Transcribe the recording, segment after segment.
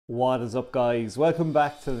What is up, guys? Welcome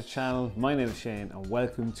back to the channel. My name is Shane and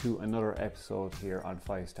welcome to another episode here on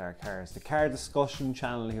 5-Star Cars, the car discussion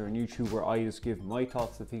channel here on YouTube, where I just give my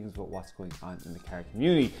thoughts and things about what's going on in the car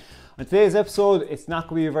community. On today's episode, it's not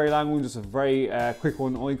going to be a very long one, just a very quick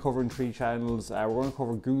one, only covering 3 channels. We're going to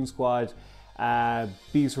cover Goonzquad,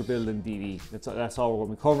 B's for Build and DD. That's all we're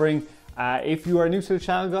going to be covering. If you are new to the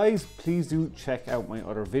channel, guys, please do check out my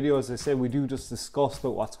other videos. As I said, we do just discuss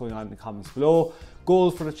about what's going on in the comments below.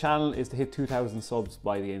 Goal for the channel is to hit 2,000 subs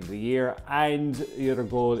by the end of the year, and the other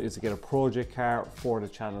goal is to get a project car for the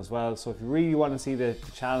channel as well. So if you really want to see the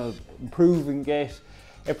channel improve and get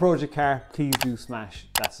a project car, please do smash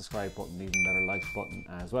that subscribe button, even better like button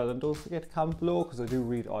as well, and don't forget to comment below, because I do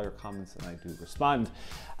read all your comments and I do respond.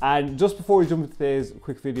 And just before we jump into today's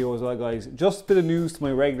quick video as well, guys, just a bit of news to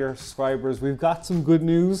my regular subscribers. We've got some good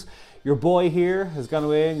news. Your boy here has gone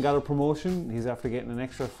away and got a promotion. He's after getting an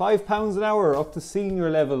extra £5 an hour up to senior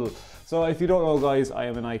level. So if you don't know, guys, I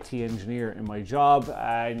am an IT engineer in my job,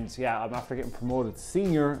 and yeah, I'm after getting promoted to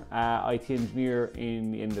senior IT engineer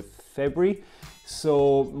in the end of February.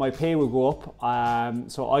 So my pay will go up.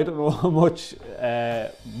 So I don't know how much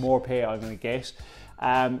more pay I'm going to get.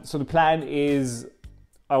 So the plan is,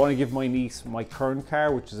 I want to give my niece my current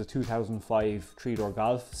car, which is a 2005 3-door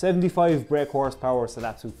Golf. 75 brake horsepower, it's an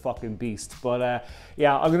absolute fucking beast. But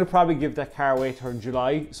yeah, I'm going to probably give that car away to her in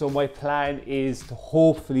July. So my plan is to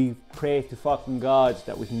hopefully pray to fucking God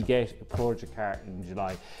that we can get a project car in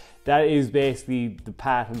July. That is basically the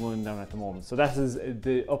path I'm going down at the moment. So that is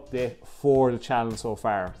the update for the channel so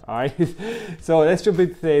far, all right? So let's jump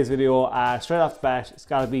into today's video. Straight off the bat, it's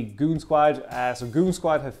gotta be Goonzquad. So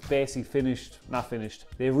Goonzquad have basically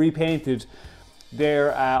they've repainted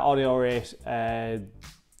their Audi R8,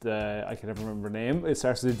 I can never remember the name, it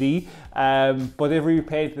starts with a D, but they've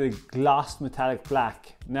repainted it gloss metallic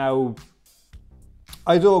black. Now,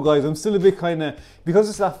 I don't know, guys, I'm still a bit kind of, because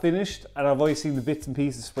it's not finished and I've always seen the bits and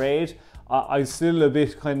pieces sprayed, I'm still a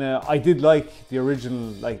bit kind of, I did like the original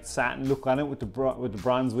like satin look on it with the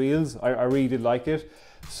bronze wheels. I really did like it.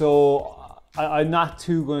 So I'm not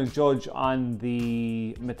too going to judge on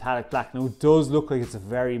the metallic black. Now it does look like it's a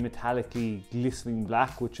very metallically glistening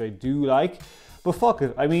black, which I do like. But fuck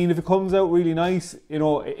it, I mean, if it comes out really nice, you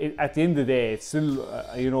know, at the end of the day, it's still,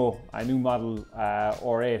 you know, a new model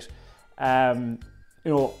R8.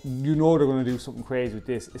 You know they're going to do something crazy with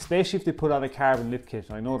this, especially if they put on a carbon lip kit.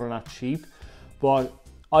 I know they're not cheap, but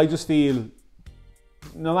I just feel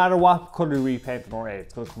no matter what colour you repaint an R8,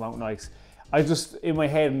 it's going to come out nice. I just, in my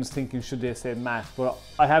head, I'm just thinking, should they say matte? But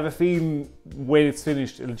I have a feeling when it's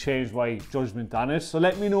finished, it'll change my judgment on it. So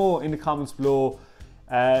let me know in the comments below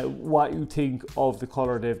what you think of the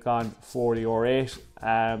colour they've gone for the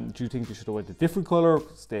R8. Do you think they should have went a different colour,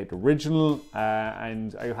 stayed original?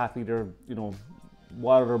 And are you happy they're, you know,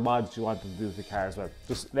 what other mods you want to do with the car as well?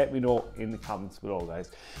 Just let me know in the comments below, guys.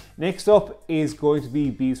 Next up is going to be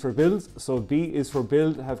B's for Build. So B is for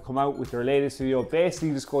Build have come out with their latest video,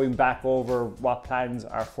 basically just going back over what plans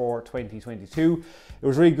are for 2022. It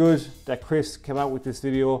was really good that Chris came out with this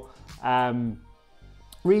video.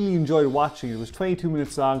 Really enjoyed watching it. It was 22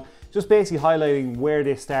 minutes long, just basically highlighting where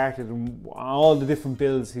they started and all the different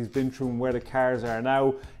builds he's been through and where the cars are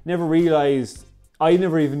now. I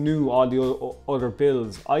never even knew all the other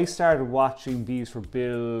builds. I started watching B's for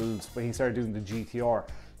Builds when he started doing the GTR.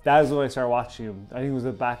 That is when I started watching him. I think it was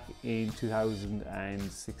back in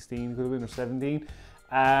 2016, could have been, or 17.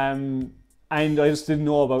 And I just didn't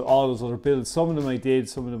know about all those other builds. Some of them I did,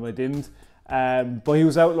 some of them I didn't. But he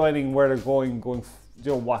was outlining where they're going, you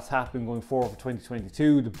know, what's happening going forward for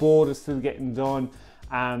 2022. The boat is still getting done.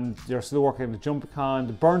 They're still working on the Jumpicon.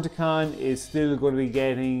 The Burntacon is still going to be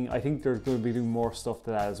getting, I think they're going to be doing more stuff to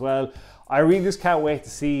that as well. I really just can't wait to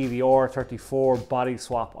see the R34 body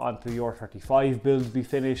swap onto the R35 build be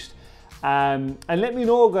finished. And let me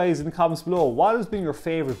know, guys, in the comments below, what has been your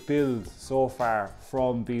favourite build so far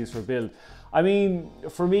from B's for Build? I mean,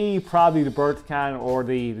 for me, probably the Burntacon or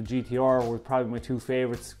the GTR were probably my 2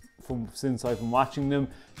 favourites since I've been watching them,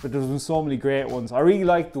 but there's been so many great ones. I really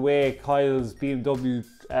like the way Kyle's BMW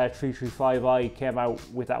 335i came out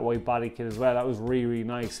with that white body kit as well. That was really, really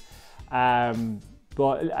nice. And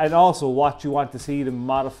also what you want to see them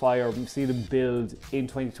modify or see them build in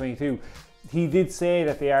 2022. He did say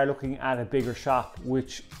that they are looking at a bigger shop,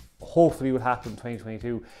 which hopefully will happen in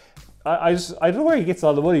 2022. I don't know where he gets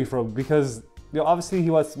all the money from, because, you know, obviously he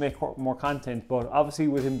wants to make more content, but obviously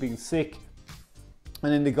with him being sick,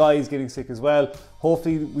 and then the guys getting sick as well,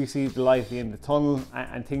 hopefully we see the light at the end of the tunnel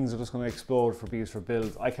and things are just going to explode for B's for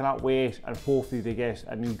Build. I cannot wait, and hopefully they get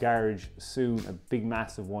a new garage soon, a big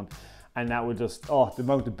massive one. and that would just, oh, the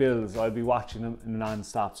amount of builds, I'd be watching them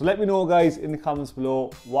non-stop. So let me know, guys, in the comments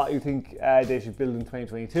below what you think they should build in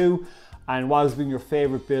 2022, and what has been your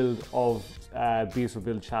favorite build of Beats for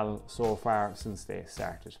Build channel so far since they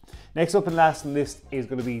started. Next up and last on the list is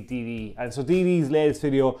going to be DD. And so DD's latest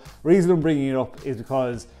video, reason I'm bringing it up is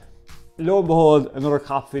because, lo and behold, another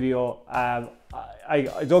cop video. I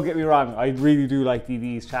don't get me wrong, I really do like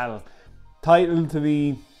DD's channel. Title to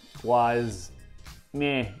me was,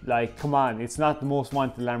 meh, like, come on, it's not the most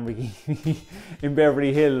wanted Lamborghini in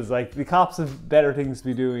Beverly Hills. Like, the cops have better things to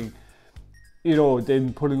be doing, you know,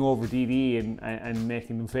 than pulling over DD and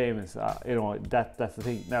making them famous. You know, that's the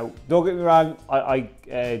thing. Now, don't get me wrong,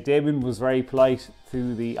 Damon was very polite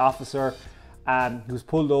to the officer. He was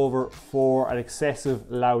pulled over for an excessive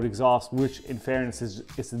loud exhaust, which in fairness is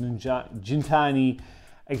it's a Gintani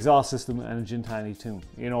exhaust system and a Gintani tune.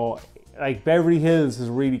 You know, like, Beverly Hills has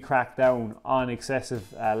really cracked down on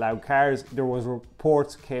excessive loud cars. There was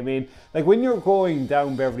reports came in, like, when you're going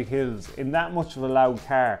down Beverly Hills in that much of a loud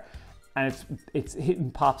car and it's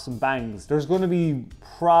hitting pops and bangs, there's going to be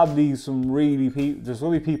probably some really there's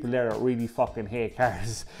going to be people there that really fucking hate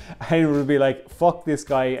cars, and it would be like, fuck this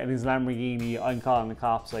guy and his Lamborghini, I'm calling the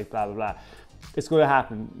cops, like, blah blah blah. It's going to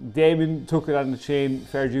happen. Damon took it on the chin,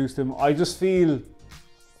 fair dues to him. I just feel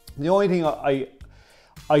the only thing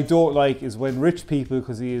I don't like is when rich people,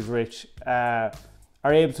 because he is rich, are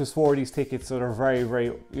able to afford these tickets, so they're very,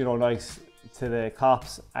 very, you know, nice to the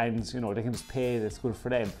cops, and, you know, they can just pay it, it's good for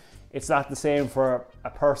them. It's not the same for a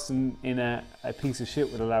person in a piece of shit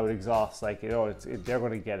with a loud exhaust. Like, you know, they're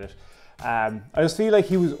going to get it. I just feel like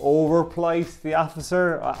he was over polite, the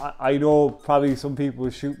officer. I know probably some people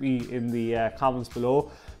will shoot me in the comments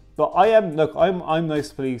below, but I'm nice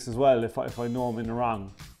to police as well if I know I'm in the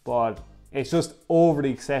wrong. But it's just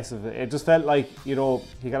overly excessive. It just felt like, you know,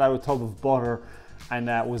 he got out a tub of butter and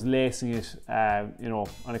was lacing it, you know,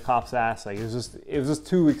 on a cop's ass. Like, it was just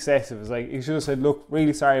too excessive. It's like, he should have said, look,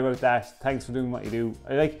 really sorry about that. Thanks for doing what you do.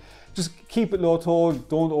 Like, just keep it low tone.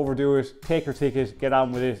 Don't overdo it. Take your ticket. Get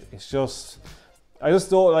on with it. It's just, I just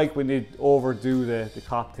don't like when they overdo the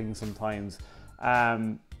cop thing sometimes.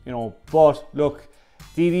 You know, but look,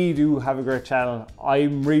 DD do have a great channel.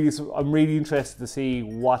 I'm really interested to see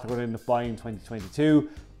what they're going to end up buying in 2022.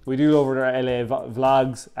 We do over their LA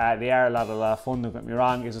vlogs. They are a lot of fun, don't get me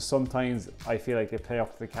wrong. It's just sometimes I feel like they play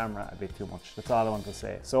up to the camera a bit too much. That's all I want to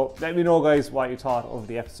say. So let me know, guys, what you thought of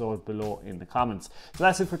the episode below in the comments. So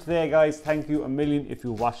that's it for today, guys. Thank you a million if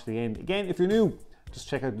you watched the end. Again, if you're new, just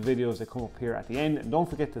check out the videos that come up here at the end, and don't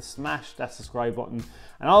forget to smash that subscribe button.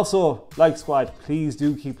 And also, like squad, please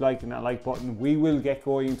do keep liking that like button. We will get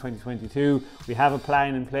going in 2022. We have a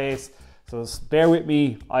plan in place. So bear with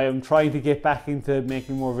me. I am trying to get back into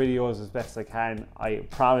making more videos as best I can. I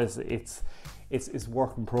promise it's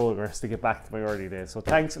work in progress to get back to my early days. So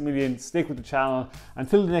thanks a million. Stick with the channel.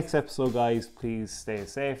 Until the next episode, guys, please stay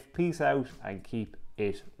safe. Peace out and keep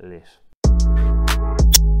it lit.